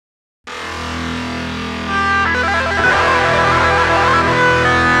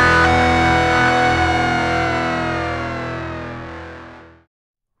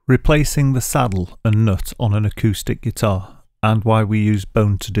Replacing the saddle and nut on an acoustic guitar, and why we use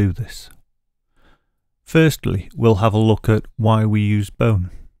bone to do this. Firstly, we'll have a look at why we use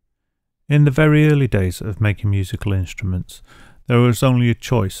bone. In the very early days of making musical instruments, there was only a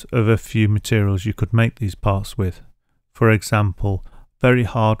choice of a few materials you could make these parts with. For example, very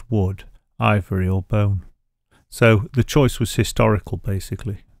hard wood, ivory or bone. So the choice was historical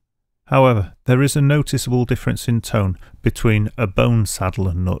basically. However, there is a noticeable difference in tone between a bone saddle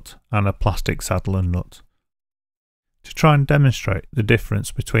and nut and a plastic saddle and nut. To try and demonstrate the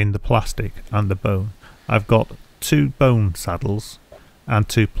difference between the plastic and the bone, I've got two bone saddles and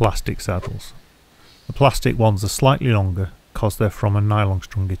two plastic saddles. The plastic ones are slightly longer because they're from a nylon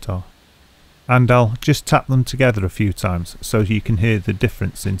strung guitar. And I'll just tap them together a few times so you can hear the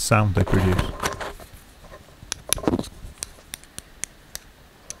difference in sound they produce.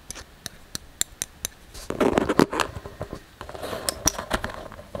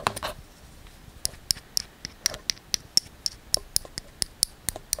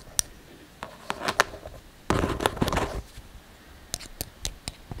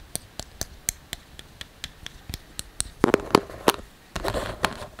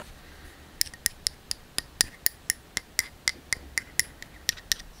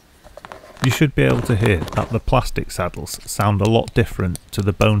 You should be able to hear that the plastic saddles sound a lot different to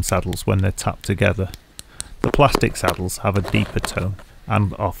the bone saddles when they're tapped together. The plastic saddles have a deeper tone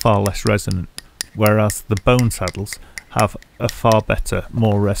and are far less resonant, whereas the bone saddles have a far better,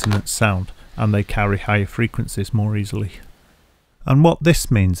 more resonant sound and they carry higher frequencies more easily. And what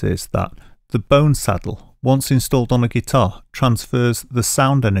this means is that the bone saddle, once installed on a guitar, transfers the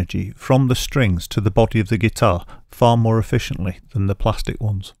sound energy from the strings to the body of the guitar far more efficiently than the plastic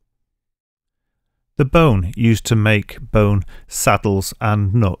ones. The bone used to make bone saddles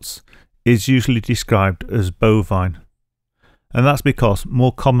and nuts is usually described as bovine, and that's because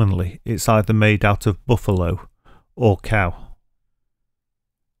more commonly it's either made out of buffalo or cow.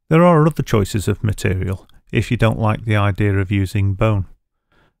 There are other choices of material if you don't like the idea of using bone.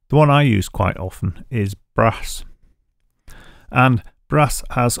 The one I use quite often is brass, and brass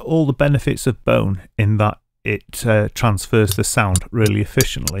has all the benefits of bone in that it transfers the sound really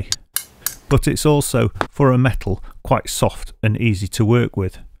efficiently. But it's also, for a metal, quite soft and easy to work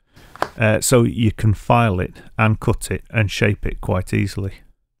with, so you can file it and cut it and shape it quite easily.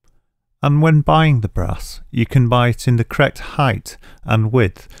 And when buying the brass, you can buy it in the correct height and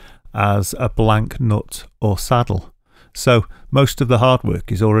width as a blank nut or saddle, so most of the hard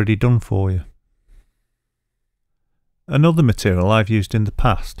work is already done for you. Another material I've used in the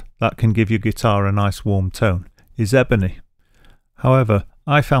past that can give your guitar a nice warm tone is ebony. However,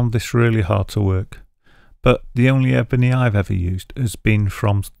 I found this really hard to work, but the only ebony I've ever used has been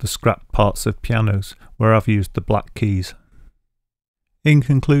from the scrap parts of pianos where I've used the black keys. In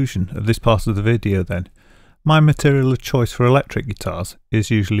conclusion of this part of the video then, my material of choice for electric guitars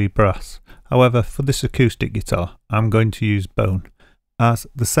is usually brass. However, for this acoustic guitar I'm going to use bone, as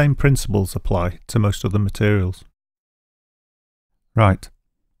the same principles apply to most other materials. Right,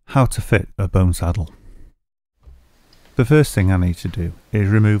 how to fit a bone saddle. The first thing I need to do is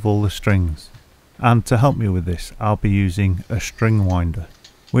remove all the strings, and to help me with this I'll be using a string winder,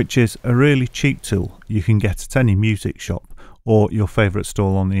 which is a really cheap tool you can get at any music shop or your favourite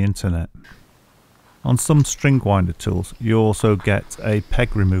stall on the internet. On some string winder tools you also get a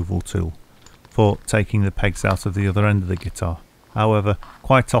peg removal tool for taking the pegs out of the other end of the guitar. However,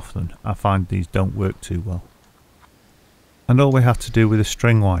 quite often I find these don't work too well. And all we have to do with a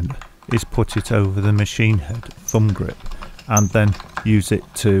string winder is put it over the machine head thumb grip and then use it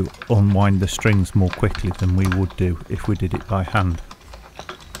to unwind the strings more quickly than we would do if we did it by hand.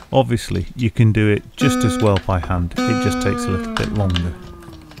 Obviously you can do it just as well by hand, it just takes a little bit longer.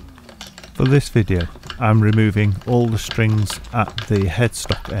 For this video I'm removing all the strings at the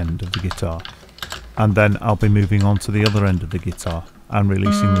headstock end of the guitar, and then I'll be moving on to the other end of the guitar and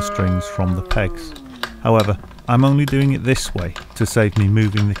releasing the strings from the pegs. However, I'm only doing it this way to save me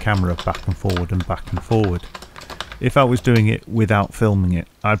moving the camera back and forward and back and forward. If I was doing it without filming it,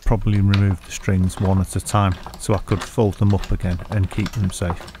 I'd probably remove the strings one at a time so I could fold them up again and keep them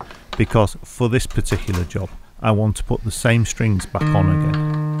safe. Because for this particular job, I want to put the same strings back on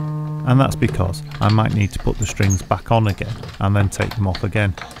again. And that's because I might need to put the strings back on again and then take them off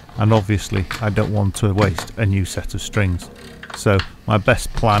again. And obviously I don't want to waste a new set of strings. So my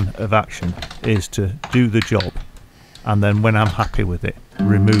best plan of action is to do the job, and then when I'm happy with it,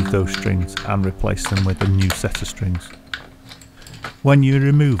 remove those strings and replace them with a new set of strings. When you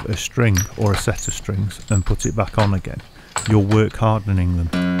remove a string or a set of strings and put it back on again, you're work hardening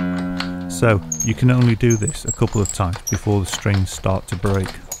them. So you can only do this a couple of times before the strings start to break.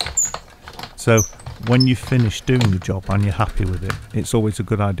 So when you finish doing the job and you're happy with it, it's always a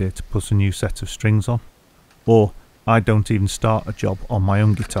good idea to put a new set of strings on. Or I don't even start a job on my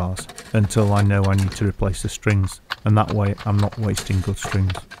own guitars until I know I need to replace the strings, and that way I'm not wasting good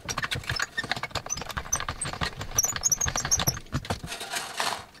strings.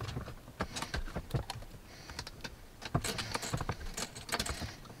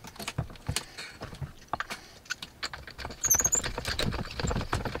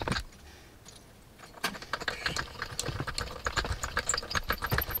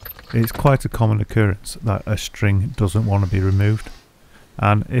 It's quite a common occurrence that a string doesn't want to be removed,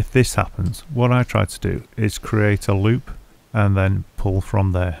 and if this happens, what I try to do is create a loop and then pull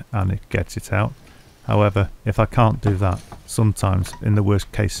from there and it gets it out. However, if I can't do that, sometimes in the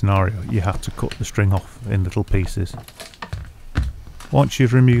worst case scenario you have to cut the string off in little pieces. Once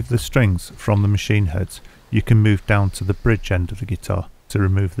you've removed the strings from the machine heads, you can move down to the bridge end of the guitar to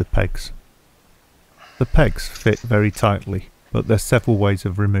remove the pegs. The pegs fit very tightly, but there's several ways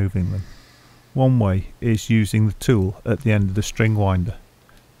of removing them. One way is using the tool at the end of the string winder.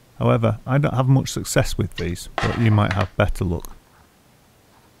 However, I don't have much success with these, but you might have better luck.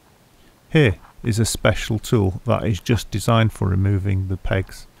 Here is a special tool that is just designed for removing the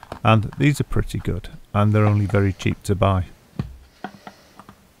pegs, and these are pretty good, and they're only very cheap to buy.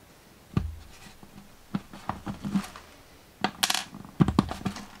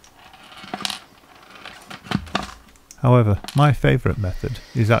 However, my favourite method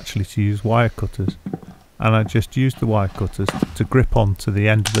is actually to use wire cutters, and I just use the wire cutters to grip onto the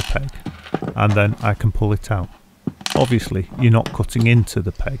end of the peg, and then I can pull it out. Obviously you're not cutting into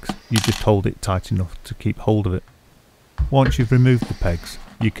the pegs, you just hold it tight enough to keep hold of it. Once you've removed the pegs,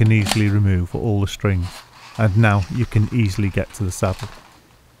 you can easily remove all the strings, and now you can easily get to the saddle.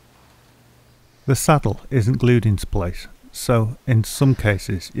 The saddle isn't glued into place, so in some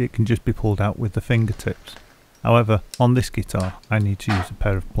cases it can just be pulled out with the fingertips. However, on this guitar I need to use a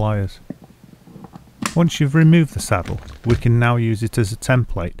pair of pliers. Once you've removed the saddle, we can now use it as a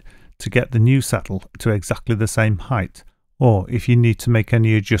template to get the new saddle to exactly the same height, or if you need to make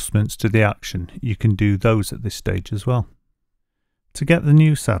any adjustments to the action, you can do those at this stage as well. To get the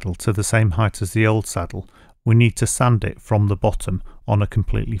new saddle to the same height as the old saddle, we need to sand it from the bottom on a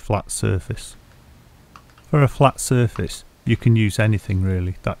completely flat surface. For a flat surface, you can use anything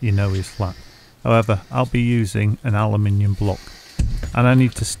really that you know is flat. However, I'll be using an aluminium block, and I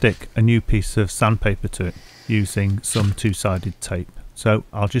need to stick a new piece of sandpaper to it using some two-sided tape, so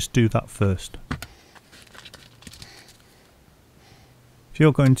I'll just do that first. If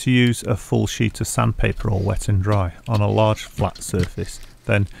you're going to use a full sheet of sandpaper or wet and dry on a large flat surface,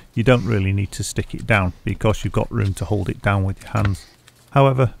 then you don't really need to stick it down because you've got room to hold it down with your hands.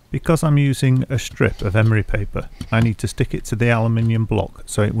 However, because I'm using a strip of emery paper, I need to stick it to the aluminium block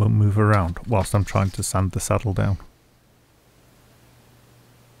so it won't move around whilst I'm trying to sand the saddle down.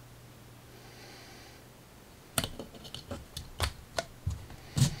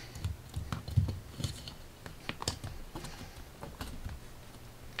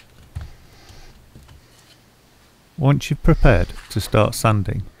 Once you've prepared to start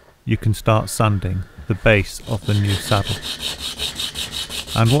sanding, you can start sanding the base of the new saddle.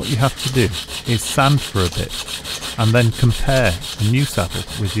 And what you have to do is sand for a bit and then compare the new saddle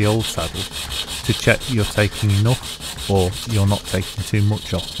with the old saddle to check you're taking enough or you're not taking too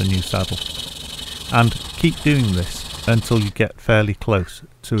much off the new saddle. And keep doing this until you get fairly close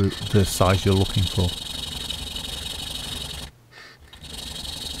to the size you're looking for.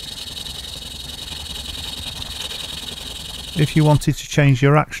 If you wanted to change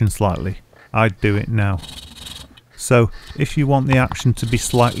your action slightly, I'd do it now. So if you want the action to be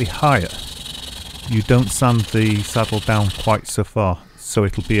slightly higher, you don't sand the saddle down quite so far, so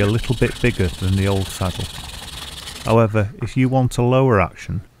it'll be a little bit bigger than the old saddle. However, if you want a lower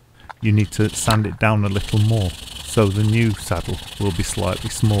action, you need to sand it down a little more, so the new saddle will be slightly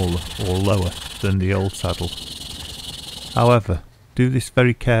smaller or lower than the old saddle. However, do this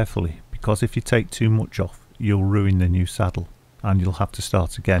very carefully, because if you take too much off, you'll ruin the new saddle, and you'll have to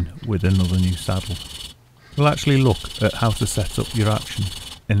start again with another new saddle. We'll actually look at how to set up your action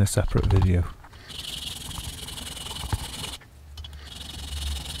in a separate video.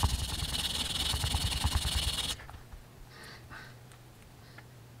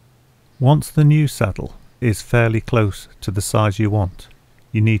 Once the new saddle is fairly close to the size you want,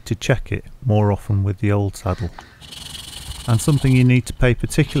 you need to check it more often with the old saddle. And something you need to pay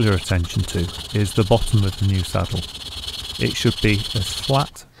particular attention to is the bottom of the new saddle. It should be as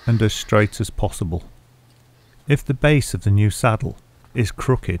flat and as straight as possible. If the base of the new saddle is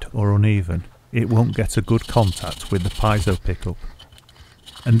crooked or uneven, it won't get a good contact with the piezo pickup.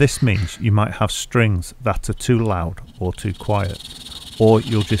 and this means you might have strings that are too loud or too quiet, or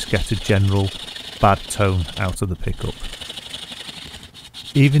you'll just get a general bad tone out of the pickup.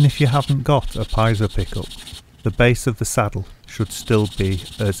 Even if you haven't got a piezo pickup, the base of the saddle should still be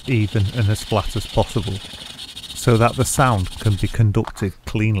as even and as flat as possible, so that the sound can be conducted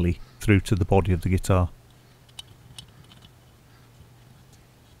cleanly through to the body of the guitar.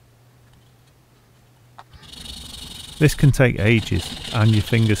 This can take ages and your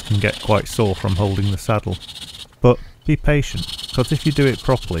fingers can get quite sore from holding the saddle, but be patient, because if you do it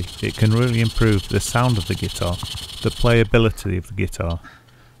properly it can really improve the sound of the guitar, the playability of the guitar,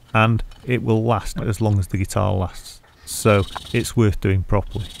 and it will last as long as the guitar lasts, so it's worth doing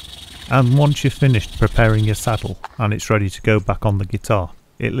properly. And once you've finished preparing your saddle and it's ready to go back on the guitar,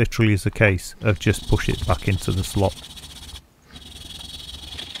 it literally is a case of just push it back into the slot.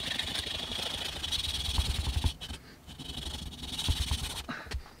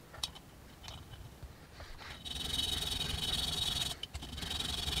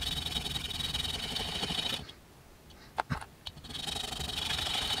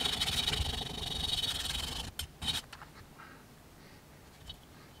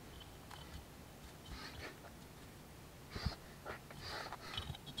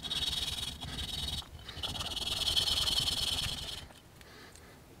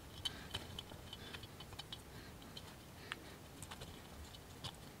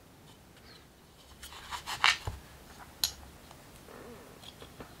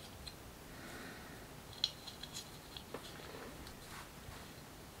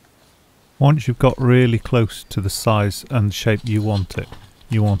 Once you've got really close to the size and shape you want it,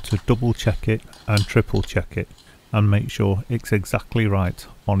 you want to double check it and triple check it and make sure it's exactly right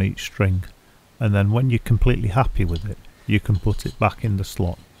on each string, and then when you're completely happy with it you can put it back in the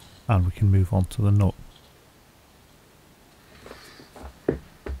slot and we can move on to the nut.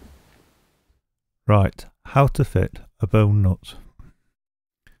 Right, how to fit a bone nut.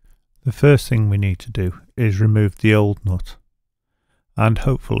 The first thing we need to do is remove the old nut, and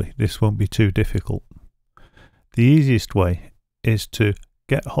hopefully this won't be too difficult. The easiest way is to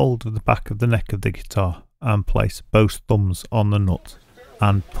get hold of the back of the neck of the guitar and place both thumbs on the nut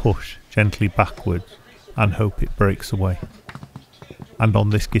and push gently backwards and hope it breaks away. And on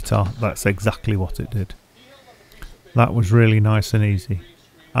this guitar that's exactly what it did. That was really nice and easy,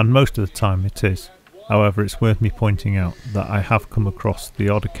 and most of the time it is. However, it's worth me pointing out that I have come across the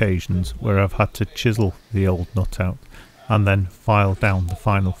odd occasions where I've had to chisel the old nut out and then file down the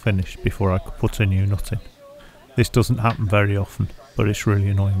final finish before I could put a new nut in. This doesn't happen very often, but it's really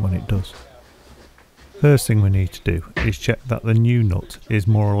annoying when it does. First thing we need to do is check that the new nut is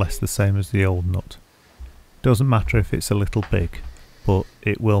more or less the same as the old nut. Doesn't matter if it's a little big, but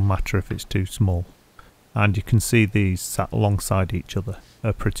it will matter if it's too small. And you can see these sat alongside each other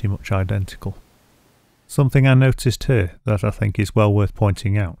are pretty much identical. Something I noticed here that I think is well worth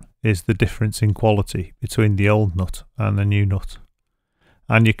pointing out is the difference in quality between the old nut and the new nut.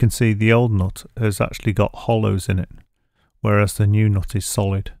 And you can see the old nut has actually got hollows in it, whereas the new nut is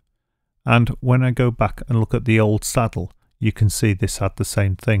solid. And when I go back and look at the old saddle, you can see this had the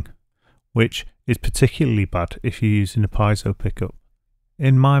same thing, which is particularly bad if you're using a piezo pickup.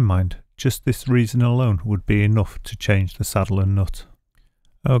 In my mind, just this reason alone would be enough to change the saddle and nut.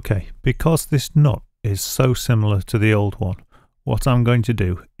 Okay, because this nut is so similar to the old one, what I'm going to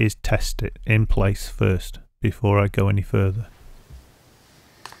do is test it in place first before I go any further.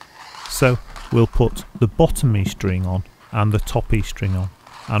 So we'll put the bottom E string on and the top E string on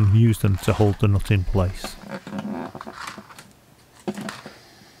and use them to hold the nut in place.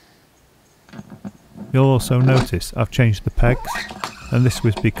 You'll also notice I've changed the pegs, and this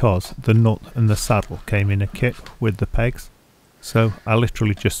was because the nut and the saddle came in a kit with the pegs, so I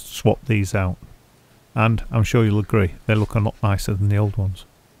literally just swapped these out. And I'm sure you'll agree, they look a lot nicer than the old ones.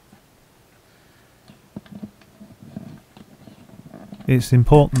 It's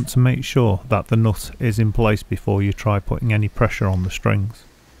important to make sure that the nut is in place before you try putting any pressure on the strings,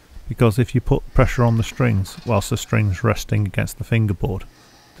 because if you put pressure on the strings whilst the string's resting against the fingerboard,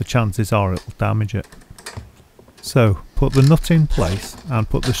 the chances are it will damage it. So put the nut in place and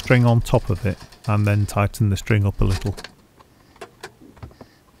put the string on top of it, and then tighten the string up a little.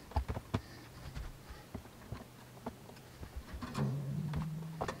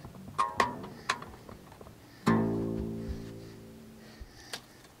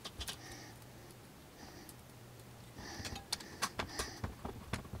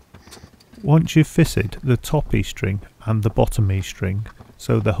 Once you've fitted the top E string and the bottom E string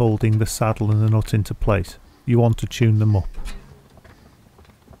so they're holding the saddle and the nut into place, you want to tune them up.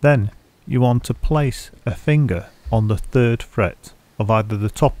 Then you want to place a finger on the 3rd fret of either the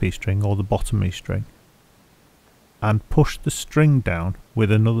top E string or the bottom E string and push the string down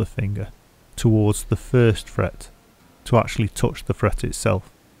with another finger towards the first fret to actually touch the fret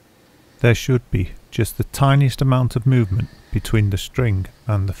itself. There should be just the tiniest amount of movement between the string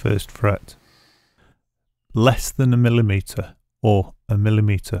and the first fret. Less than a millimetre, or a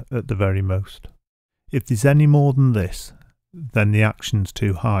millimetre at the very most. If there's any more than this, then the action's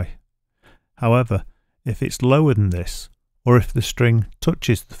too high. However, if it's lower than this, or if the string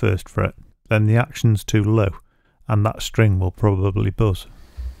touches the first fret, then the action's too low, and that string will probably buzz.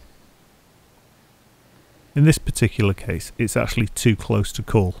 In this particular case, it's actually too close to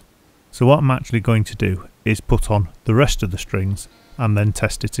call. So what I'm actually going to do is put on the rest of the strings and then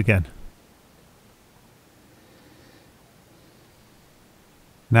test it again.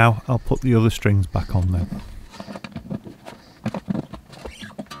 Now I'll put the other strings back on then.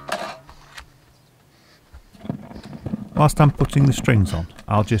 Whilst I'm putting the strings on,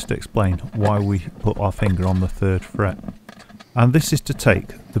 I'll just explain why we put our finger on the third fret. And this is to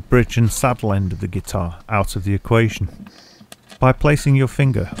take the bridge and saddle end of the guitar out of the equation. By placing your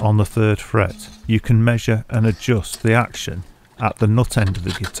finger on the third fret, you can measure and adjust the action at the nut end of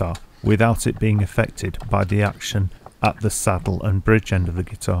the guitar without it being affected by the action at the saddle and bridge end of the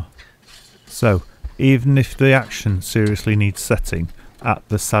guitar. So, even if the action seriously needs setting at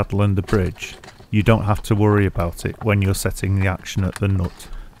the saddle and the bridge, you don't have to worry about it when you're setting the action at the nut,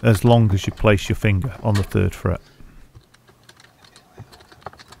 as long as you place your finger on the third fret.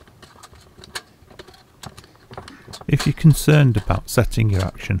 If you're concerned about setting your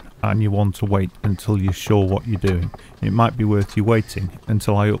action and you want to wait until you're sure what you're doing, it might be worth you waiting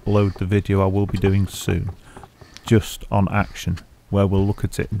until I upload the video I will be doing soon, just on action, where we'll look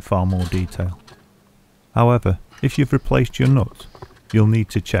at it in far more detail. However, if you've replaced your nut, you'll need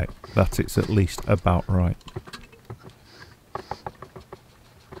to check that it's at least about right.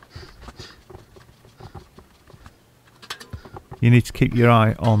 You need to keep your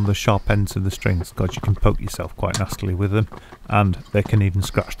eye on the sharp ends of the strings because you can poke yourself quite nastily with them, and they can even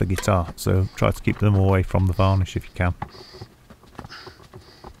scratch the guitar, so try to keep them away from the varnish if you can.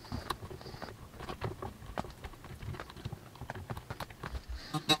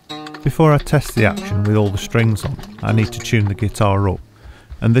 Before I test the action with all the strings on, I need to tune the guitar up,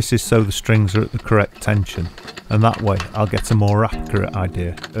 and this is so the strings are at the correct tension, and that way I'll get a more accurate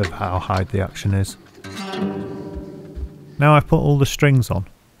idea of how high the action is. Now I've put all the strings on,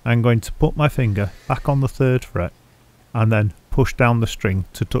 I'm going to put my finger back on the third fret and then push down the string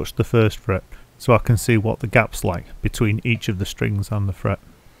to touch the first fret so I can see what the gap's like between each of the strings and the fret.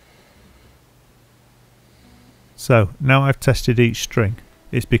 So now I've tested each string,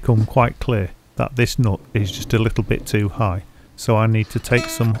 it's become quite clear that this nut is just a little bit too high, so I need to take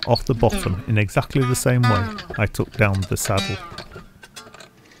some off the bottom in exactly the same way I took down the saddle.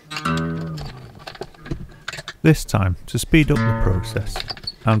 This time, to speed up the process,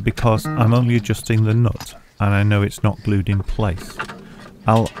 and because I'm only adjusting the nut and I know it's not glued in place,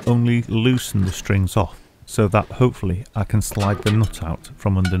 I'll only loosen the strings off so that hopefully I can slide the nut out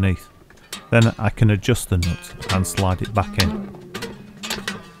from underneath. Then I can adjust the nut and slide it back in.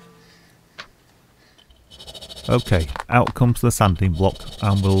 Okay, out comes the sanding block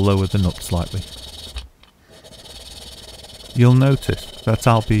and we'll lower the nut slightly. You'll notice that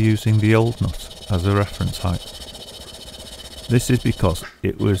I'll be using the old nut as a reference height. This is because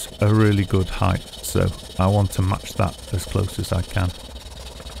it was a really good height, so I want to match that as close as I can.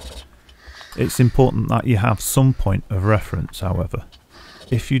 It's important that you have some point of reference, however.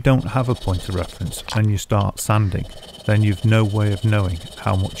 If you don't have a point of reference and you start sanding, then you've no way of knowing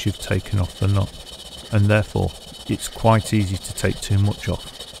how much you've taken off the nut, and therefore it's quite easy to take too much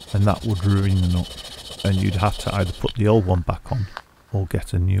off, and that would ruin the nut, and you'd have to either put the old one back on or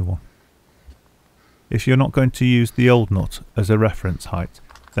get a new one. If you're not going to use the old nut as a reference height,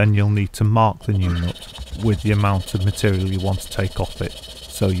 then you'll need to mark the new nut with the amount of material you want to take off it,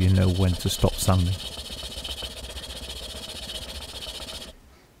 so you know when to stop sanding.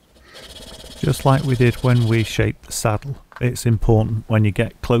 Just like we did when we shaped the saddle, it's important when you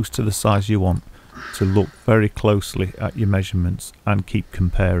get close to the size you want to look very closely at your measurements and keep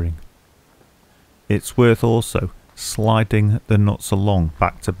comparing. It's worth also sliding the nuts along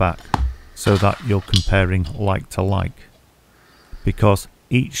back to back so that you're comparing like to like, because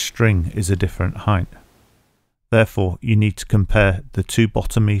each string is a different height. Therefore you need to compare the two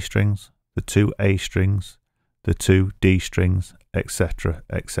bottom E strings, the two A strings, the two D strings, etc,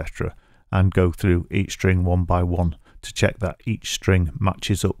 etc, and go through each string one by one to check that each string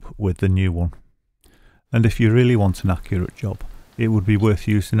matches up with the new one. And if you really want an accurate job, it would be worth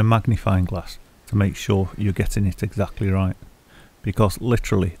using a magnifying glass to make sure you're getting it exactly right. because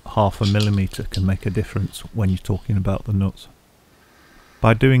literally 0.5 millimetre can make a difference when you're talking about the nuts.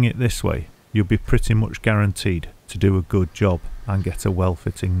 By doing it this way, you'll be pretty much guaranteed to do a good job and get a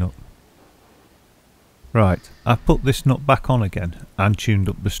well-fitting nut. Right, I've put this nut back on again and tuned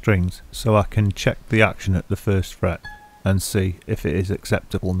up the strings so I can check the action at the first fret and see if it is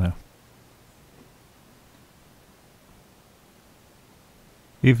acceptable now.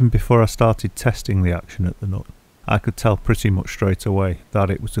 Even before I started testing the action at the nut, I could tell pretty much straight away that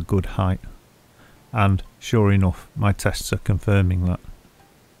it was a good height, and sure enough, my tests are confirming that.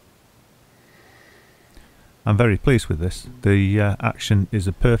 I'm very pleased with this. The action is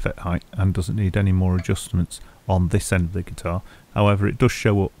a perfect height and doesn't need any more adjustments on this end of the guitar. However, it does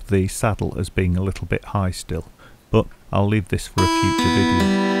show up the saddle as being a little bit high still, but I'll leave this for a future video.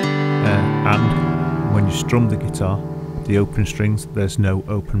 And when you strum the guitar, the open strings, there's no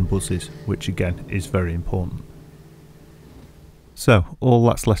open buzzes, which again is very important. So all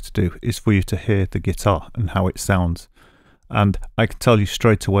that's left to do is for you to hear the guitar and how it sounds, and I can tell you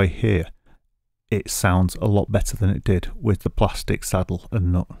straight away here, it sounds a lot better than it did with the plastic saddle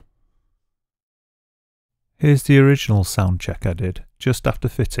and nut. Here's the original sound check I did just after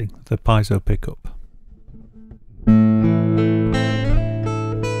fitting the piezo pickup.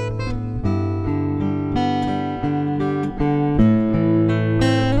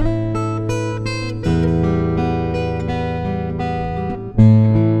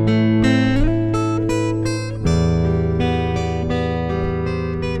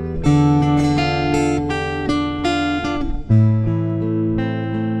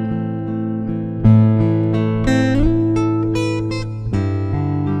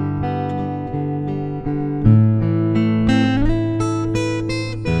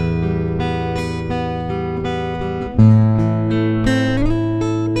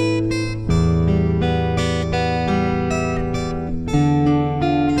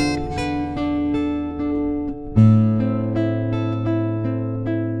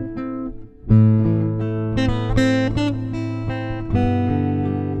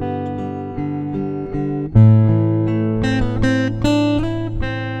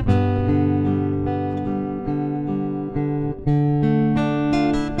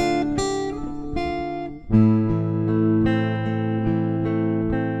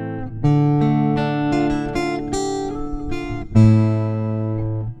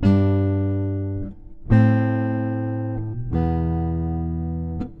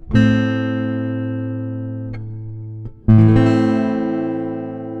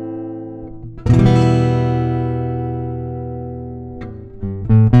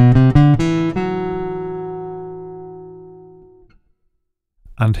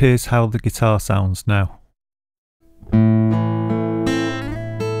 And here's how the guitar sounds now.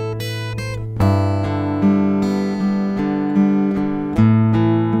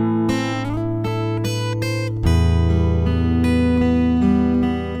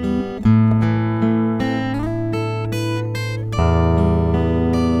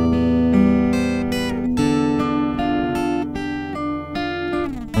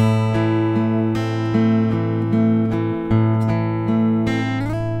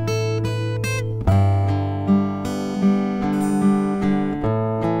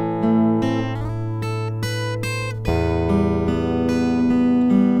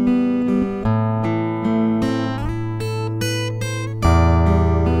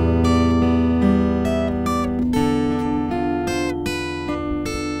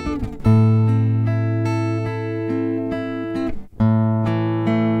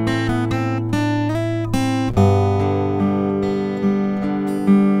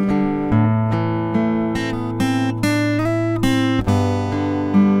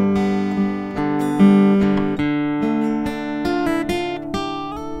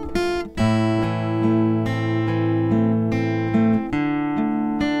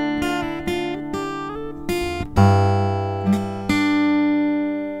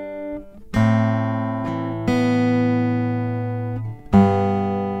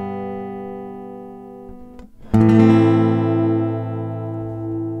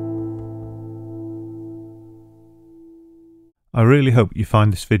 I really hope you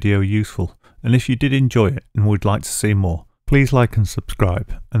find this video useful, and if you did enjoy it and would like to see more, please like and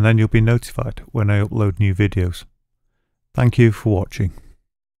subscribe, and then you'll be notified when I upload new videos. Thank you for watching.